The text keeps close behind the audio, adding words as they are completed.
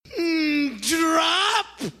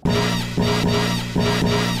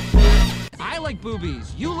like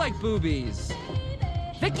boobies. You like boobies.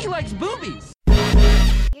 Vicky likes boobies.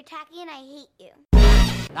 You're tacky and I hate you.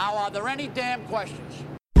 Now, are there any damn questions?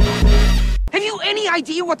 Have you any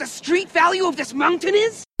idea what the street value of this mountain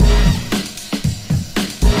is?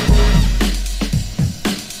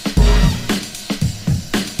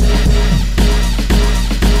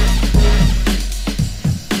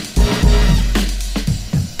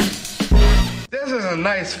 This is a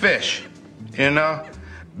nice fish, you know?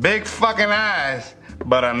 Big fucking eyes,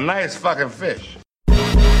 but a nice fucking fish.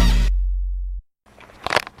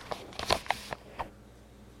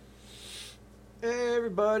 Hey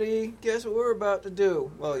everybody, guess what we're about to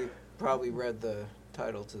do? Well, you probably read the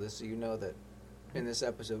title to this, so you know that in this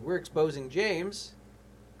episode we're exposing James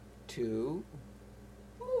to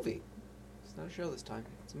a movie. It's not a show this time,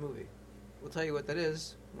 it's a movie. We'll tell you what that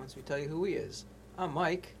is once we tell you who he is. I'm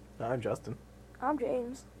Mike. I'm Justin. I'm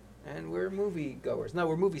James. And we're movie goers. No,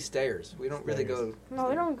 we're movie stayers. We don't really go... No,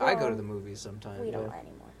 we don't go. I go to the movies sometimes. We don't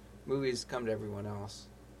anymore. Movies come to everyone else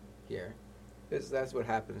here. That's what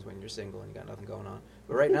happens when you're single and you got nothing going on.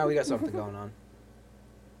 But right now we got something going on.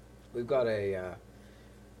 We've got a...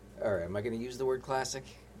 Alright, am I going to use the word classic?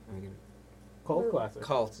 Cult classic.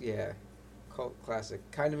 Cult, yeah. Cult classic.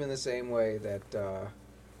 Kind of in the same way that the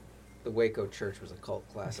Waco Church was a cult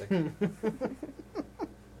classic.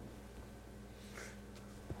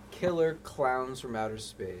 Killer Klowns from Outer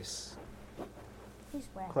Space. He's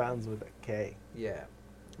wet. Clowns with a K. Yeah.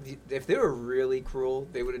 If they were really cruel,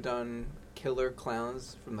 they would have done Killer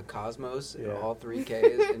Klowns from the Cosmos in all 3 Ks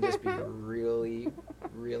and just be really,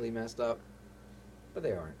 really messed up. But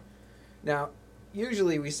they aren't. Now,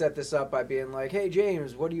 usually we set this up by being like, hey,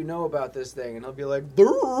 James, what do you know about this thing? And he'll be like, and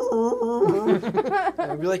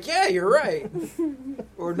I'll be like, yeah, you're right.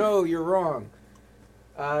 Or no, you're wrong.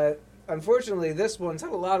 Unfortunately, this one's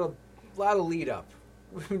had a lot of lead up.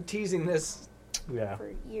 We've been teasing this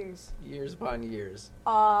for years. Years upon years.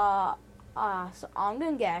 So I'm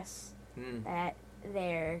gonna guess that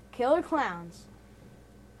they're killer clowns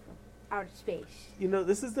from outer space. You know,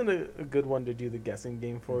 this isn't a good one to do the guessing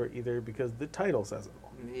game for either because the title says it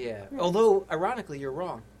all. Yeah. Although, ironically, you're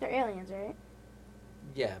wrong. They're aliens, right?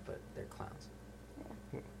 Yeah, but they're clowns.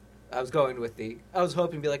 I was going with I was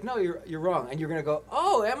hoping to be like, no, you're wrong. And you're going to go,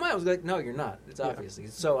 oh, am I? I was like, no, you're not. It's obviously.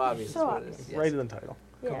 It's so obvious. So obvious. It is. Yes. Right in the title.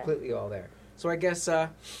 Completely all there. So I guess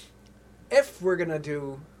if we're going to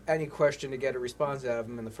do any question to get a response out of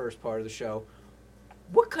them in the first part of the show,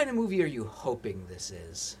 what kind of movie are you hoping this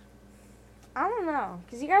is? I don't know.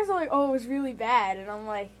 Because you guys are like, oh, it was really bad. And I'm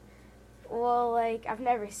like, well, like, I've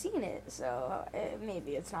never seen it. So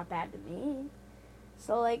maybe it's not bad to me.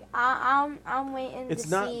 So, like, I'm waiting to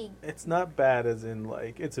see... It's not bad as in,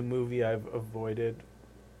 like, it's a movie I've avoided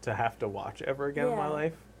to have to watch ever again in my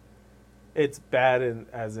life. It's bad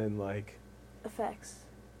as in, like... Effects.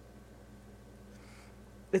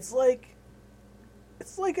 It's like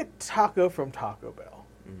a taco from Taco Bell.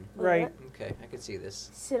 Right? What? Okay, I can see this.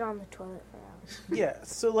 Sit on the toilet for hours. Yeah,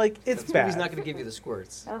 so, like, it's bad. He's not going to give you the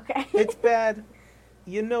squirts. Okay. It's bad.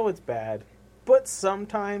 You know it's bad. But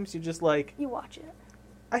sometimes you just, like... You watch it.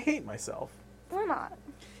 I hate myself. Why not?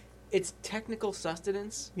 It's technical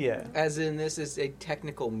sustenance. Yeah. As in, this is a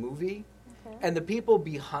technical movie. Okay. And the people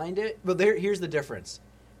behind it... Well, here's the difference.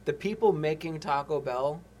 The people making Taco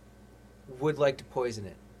Bell would like to poison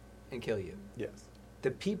it and kill you. Yes.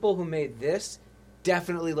 The people who made this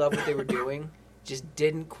definitely love what they were doing, just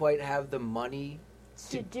didn't quite have the money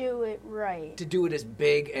to do it right. To do it as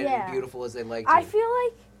big and beautiful as they like to. I feel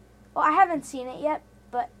like... Well, I haven't seen it yet,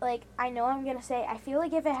 but, like, I know I'm going to say, I feel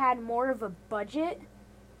like if it had more of a budget,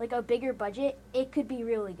 like a bigger budget, it could be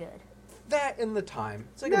really good. That in the time.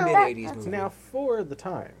 It's like a mid-'80s movie. Now, for the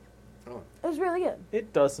time. Oh. It was really good.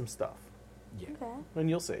 It does some stuff. Yeah. Okay. And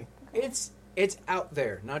you'll see. It's out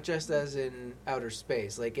there, not just as in outer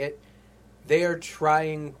space. Like, they are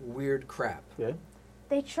trying weird crap. Yeah.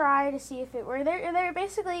 They try to see if it were... They're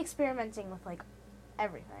basically experimenting with, like,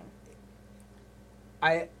 everything.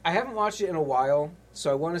 I haven't watched it in a while, so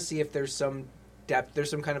I want to see if there's some depth, there's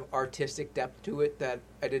some kind of artistic depth to it that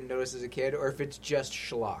I didn't notice as a kid, or if it's just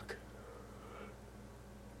schlock.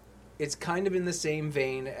 It's kind of in the same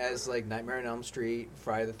vein as, like, Nightmare on Elm Street,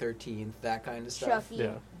 Friday the 13th, that kind of stuff. Chucky.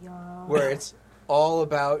 Yeah. Where it's all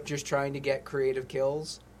about just trying to get creative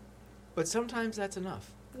kills, but sometimes that's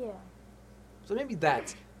enough. Yeah. So maybe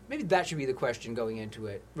that should be the question going into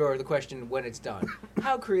it, or the question when it's done.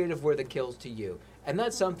 How creative were the kills to you? And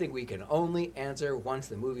that's something we can only answer once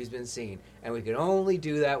the movie's been seen. And we can only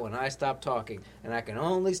do that when I stop talking. And I can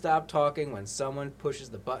only stop talking when someone pushes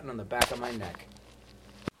the button on the back of my neck.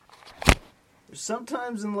 There's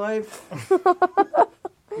sometimes in life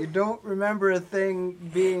You don't remember a thing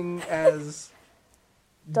being as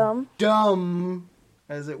Dumb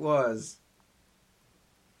as it was.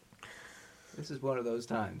 This is one of those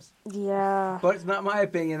times. Yeah. But it's not my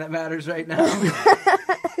opinion that matters right now.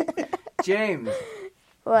 James.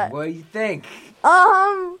 What? What do you think?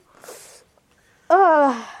 Where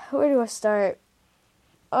do I start?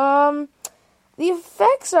 The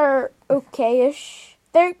effects are okay-ish.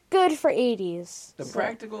 They're good for 80s. The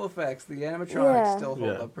practical effects, the animatronics still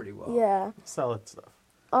hold up pretty well. Yeah. Solid stuff.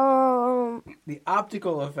 The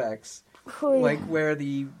optical effects, like where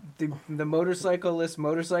the motorcyclist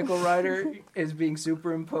motorcycle rider is being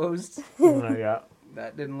superimposed. Yeah.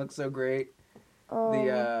 That didn't look so great.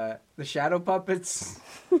 The shadow puppets.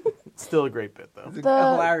 Still a great bit, though. It's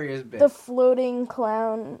a hilarious bit. The floating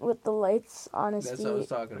clown with the lights on his That's feet. what I was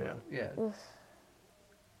talking about. Yeah.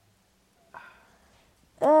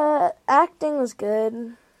 Acting was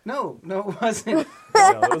good. No, it wasn't. No,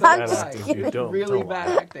 it was bad just acting, kidding. dude. Don't Really lie.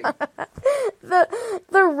 bad acting.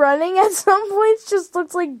 The running at some points just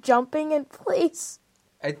looks like jumping in place.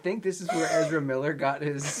 I think this is where Ezra Miller got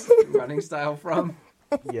his running style from.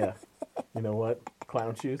 Yeah. You know what?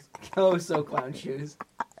 Clown shoes. Oh, so clown shoes.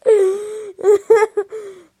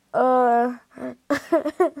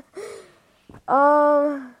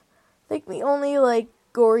 I think the only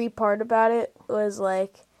gory part about it was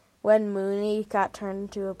when Mooney got turned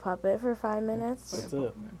into a puppet for 5 minutes. That's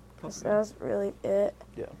it. That was really it.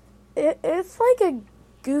 Yeah. It's like a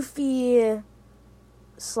goofy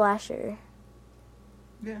slasher.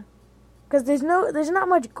 Yeah. Because there's not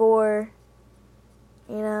much gore.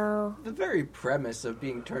 You know. The very premise of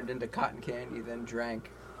being turned into cotton candy then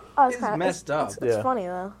drank It's is messed up. It's funny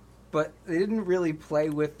though. But they didn't really play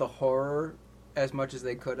with the horror as much as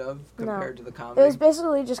they could have compared to the comedy. It was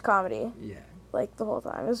basically just comedy. Yeah. The whole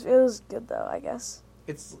time. It was good though, I guess.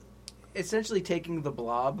 It's essentially taking the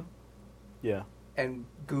Blob Yeah. and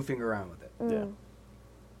goofing around with it.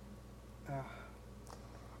 Yeah.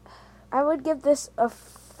 I would give this a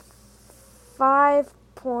 5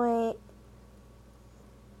 point.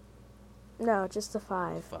 No, just a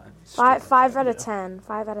 5. Five out of 10.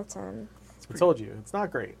 5 out of 10. I told you, it's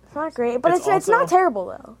not great. It's not great, but it's also- not terrible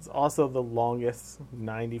though. It's also the longest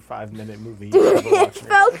 95-minute movie you've Dude, ever it watched.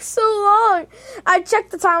 felt so long. I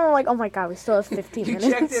checked the time. I'm like, oh my god, we still have 15 You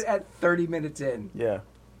minutes. checked it at 30 minutes in. Yeah.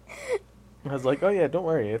 I was like, oh yeah, don't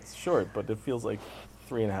worry, it's short, but it feels like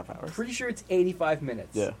 3.5 hours. Pretty sure it's 85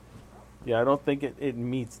 minutes. Yeah. Yeah, I don't think it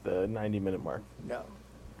meets the 90-minute mark. No.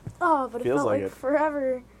 Oh, but it Feels felt like like it.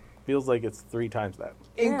 Forever. Feels like it's 3 times that.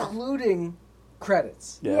 Including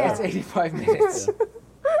credits. Yeah. Yeah. It's 85 minutes.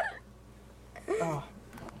 Yeah.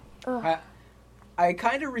 I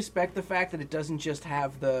kind of respect the fact that it doesn't just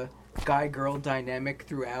have the guy-girl dynamic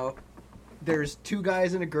throughout. There's 2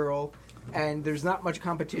 guys and a girl, and there's not much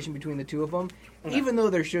competition between the 2 of them, even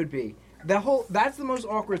though there should be. That's the most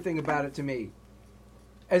awkward thing about it to me.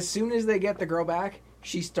 As soon as they get the girl back,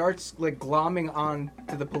 she starts glomming on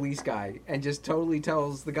to the police guy and just totally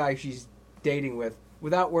tells the guy she's dating with,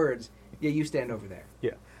 without words, yeah, you stand over there.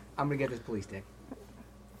 Yeah. I'm gonna get this police stick.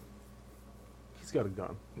 He's got a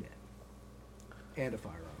gun. Yeah. And a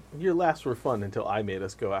firearm. Your laughs were fun until I made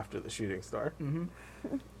us go after the shooting star. Mm-hmm.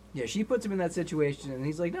 Yeah, she puts him in that situation, and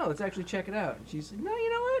he's like, no, let's actually check it out. And she's like, no, you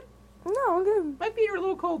know what? No, I'm good. My feet are a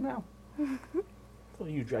little cold now. So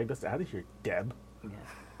you dragged us out of here, Deb. Yeah.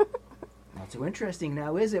 Not so interesting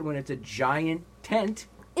now, is it, when it's a giant tent?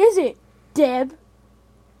 Is it, Deb?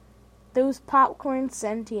 Those popcorn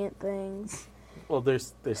sentient things. Well,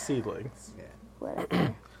 there's seedlings. Yeah.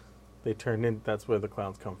 Whatever. They turn in. That's where the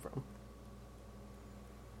clowns come from.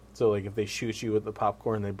 So, if they shoot you with the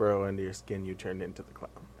popcorn, they burrow into your skin. You turn into the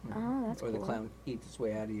clown. Oh, that's Or cool. the clown eats its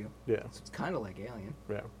way out of you. Yeah, So it's kind of like Alien.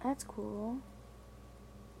 yeah. That's cool.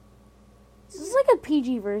 This is like a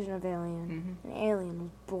PG version of Alien. Mm-hmm. And Alien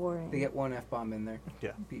was boring. They get one F-bomb in there.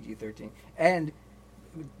 Yeah. PG-13. And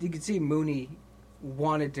you can see Mooney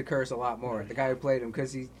wanted to curse a lot more. The guy who played him,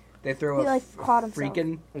 because they throw He, caught himself.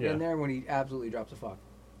 freaking Yeah. in there when he absolutely drops a fuck.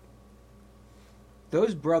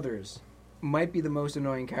 Those brothers might be the most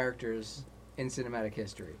annoying characters in cinematic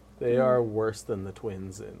history. They are worse than the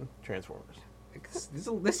twins in Transformers.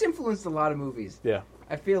 This influenced a lot of movies. Yeah.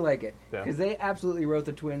 I feel like it. Yeah. Because they absolutely wrote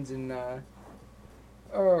the twins in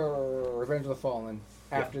Revenge of the Fallen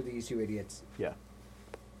after these 2 idiots. Yeah.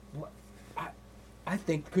 I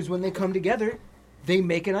think because when they come together, they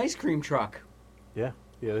make an ice cream truck. Yeah.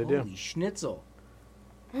 Yeah, they do. Holy schnitzel.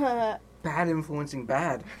 Bad influencing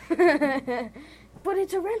bad. But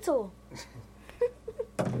it's a rental.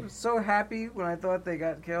 I was so happy when I thought they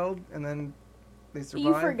got killed, and then they survived.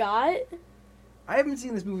 You forgot? I haven't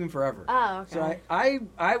seen this movie in forever. Oh, okay. So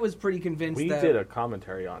I was pretty convinced We that... did a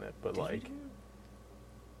commentary on it, but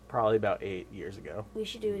probably about 8 years ago. We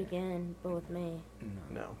should do it again, but with me.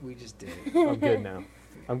 No. We just did it. I'm good now.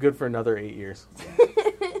 I'm good for another 8 years.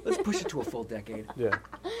 Let's push it to a full decade. Yeah.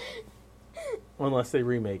 Unless they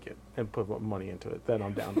remake it and put money into it, then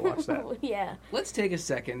I'm down to watch that. Yeah. Let's take a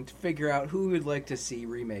second to figure out who would like to see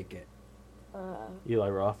remake it. Eli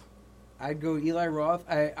Roth. I'd go Eli Roth.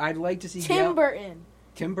 I'd like to see Tim Burton.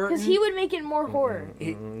 Tim Burton. Because he would make it more horror.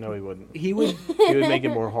 No, he wouldn't. He would. He would make it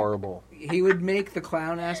more horrible. He would make the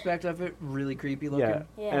clown aspect of it really creepy looking.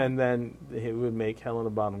 Yeah. And then he would make Helena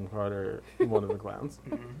Bonham Carter one of the clowns.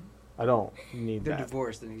 I don't need They're that.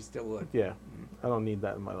 divorced, and he still would. Yeah. I don't need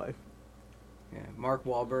that in my life. Yeah. Mark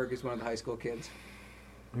Wahlberg is one of the high school kids.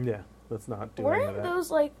 Yeah. Let's not do any of Weren't that. those,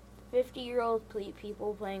 like, 50-year-old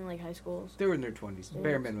people playing, like, high schools? They were in their 20s. Yeah.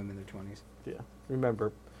 Bare minimum in their 20s. Yeah.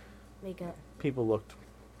 Remember, Makeup. people looked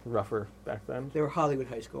rougher back then. They were Hollywood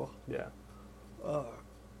high school. Yeah.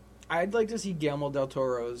 I'd like to see Guillermo del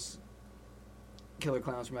Toro's Killer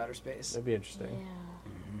Clowns from Outer Space. That'd be interesting.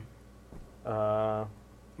 Yeah.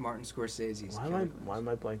 Martin Scorsese's Why Killer am Clowns.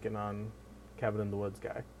 I blanking on Cabin in the Woods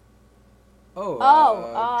guy? Drew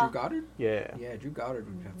Goddard? Yeah. Yeah, Drew Goddard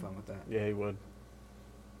would have fun with that. Yeah, he would.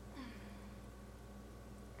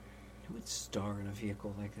 Who would star in a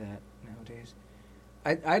vehicle like that nowadays?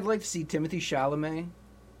 I'd like to see Timothy Chalamet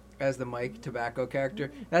as the Mike Tobacco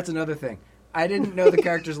character. That's another thing. I didn't know the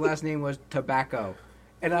character's last name was Tobacco.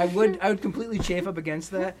 And I would completely chafe up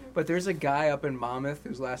against that, but there's a guy up in Monmouth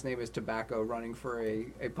whose last name is Tobacco running for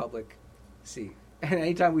a public seat. And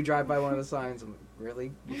anytime we drive by one of the signs, I'm like,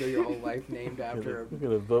 really? You go your whole life named after You're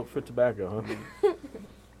going to vote for tobacco, huh?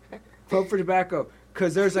 Vote for tobacco,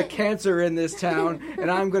 because there's a cancer in this town,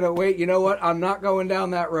 and I'm going to wait. You know what? I'm not going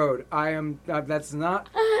down that road. That's not...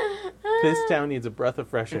 This town needs a breath of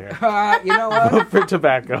fresh air. You know what? Vote for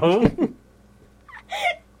tobacco.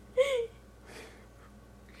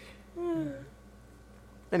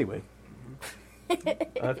 Anyway.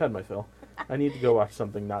 I've had my fill. I need to go watch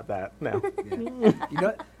something not that now. Yeah. You know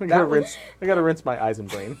what? I gotta rinse my eyes and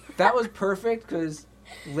brain. That was perfect, because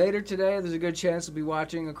later today, there's a good chance we'll be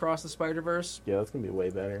watching Across the Spider-Verse. Yeah, that's gonna be way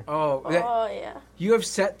better. Oh, Yeah. you have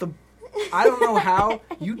set the... I don't know how.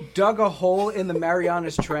 You dug a hole in the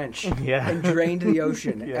Marianas Trench and drained the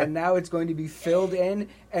ocean. Yeah. And now it's going to be filled in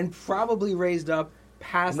and probably raised up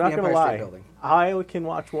past I'm the not gonna Empire State lie. Building. I can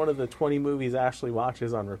watch one of the 20 movies Ashley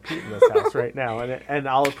watches on repeat in this house right now, and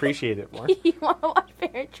I'll appreciate it more. You want to watch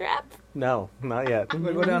Parent Trap? No, not yet. Want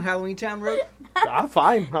to go down Halloween Town Road?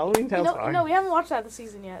 Fine. Halloween Town's fine. No, we haven't watched that this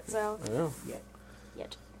season yet, so... I know.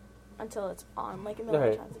 Yet. Until it's on, like, a million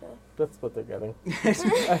Right. times a day. That's what they're getting.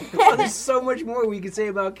 Oh, there's so much more we could say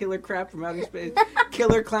about Killer Crap from Outer Space.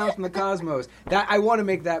 Killer Clowns from the Cosmos. I want to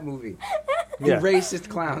make that movie. Yeah. Racist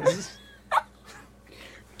clowns.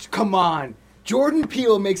 Come on. Jordan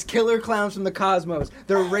Peele makes Killer Clowns from the Cosmos.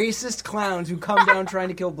 They're racist clowns who come down trying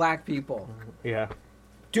to kill black people. Yeah.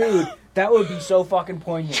 Dude, that would be so fucking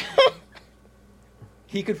poignant.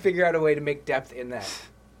 He could figure out a way to make depth in that.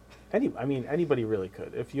 Anybody really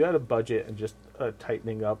could. If you had a budget and just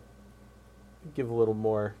tightening up, give a little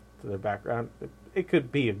more to their background, it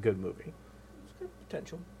could be a good movie.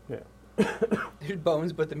 Potential. Yeah. There's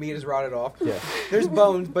bones, but the meat is rotted off. Yeah. There's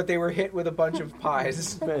bones, but they were hit with a bunch of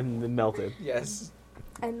pies. And then melted. Yes.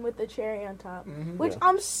 And with the cherry on top. Mhm. Which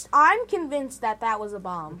Yeah. I'm convinced that was a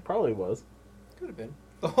bomb. Probably was. Could have been.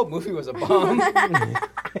 The whole movie was a bomb.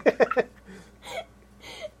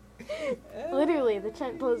 Literally, the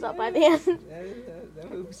tent blows up by the end.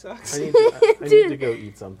 That movie sucks. I need to Dude, go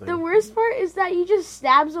eat something. The worst part is that he just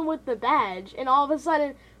stabs him with the badge, and all of a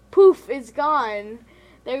sudden, poof, it's gone.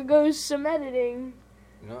 There goes some editing.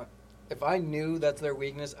 You know what? If I knew that's their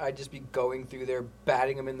weakness, I'd just be going through there,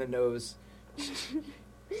 batting them in the nose.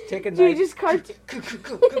 Take a Dude, knife. just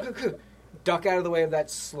Duck out of the way of that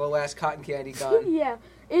slow-ass cotton candy gun. Yeah,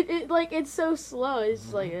 it's so slow. It's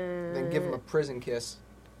just like. Then give him a prison kiss.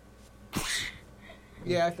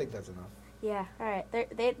 Yeah, I think that's enough. Yeah, all right.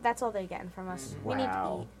 That's all they're getting from us. We need to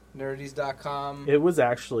Wow. eat. Nerdies.com. It was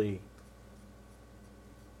actually,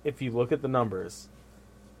 if you look at the numbers,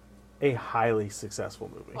 a highly successful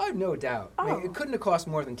movie. I have no doubt. I mean, Oh. it couldn't have cost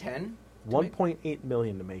more than 10. 1.8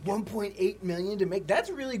 million to make it. 1.8 million to make. That's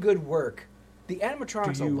really good work. The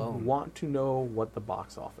animatronics Do you alone. want to know what the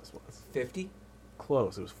box office was? 50?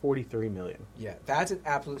 Close. It was 43 million. Yeah, that's an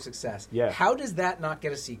absolute success. Yeah. How does that not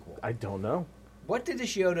get a sequel? I don't know. What did the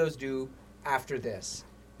Chiodos do after this?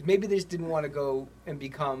 Maybe they just didn't want to go and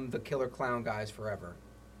become the killer clown guys forever.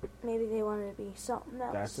 maybe they wanted to be something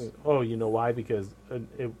else. You know why? Because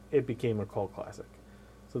it became a cult classic.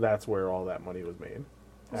 So that's where all that money was made.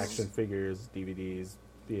 Action figures, DVDs,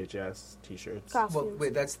 VHS, T-shirts. Costumes. Well,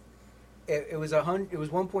 wait, it was 1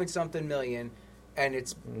 point something million, and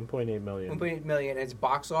it's 1.8 million. 1.8 million, and its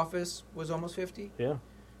box office was almost 50. Yeah.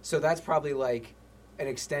 So that's probably like an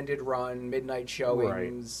extended run, midnight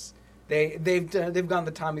showings. Right. They've gone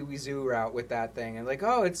the Tommy Wiseau route with that thing, and like,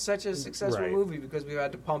 oh, it's such a successful movie because we've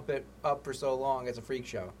had to pump it up for so long. It's a freak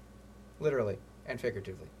show, literally and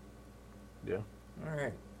figuratively. Yeah. All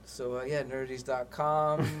right. So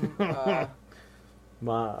nerdies.com.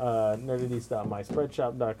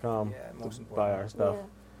 Nerdities.myspreadshop.com. Yeah, most important. Buy our stuff.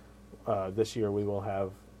 Yeah. This year we will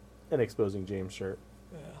have an Exposing James shirt.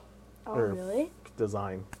 Yeah. Oh, really?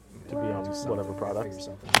 Design to be on whatever product.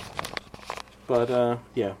 But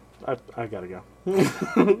yeah, I gotta go.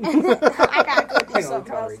 I gotta go do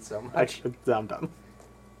something else. So much. I'm done.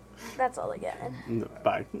 That's all I get. No,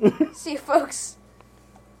 bye. See you, folks.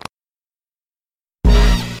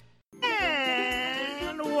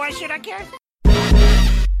 And why should I care?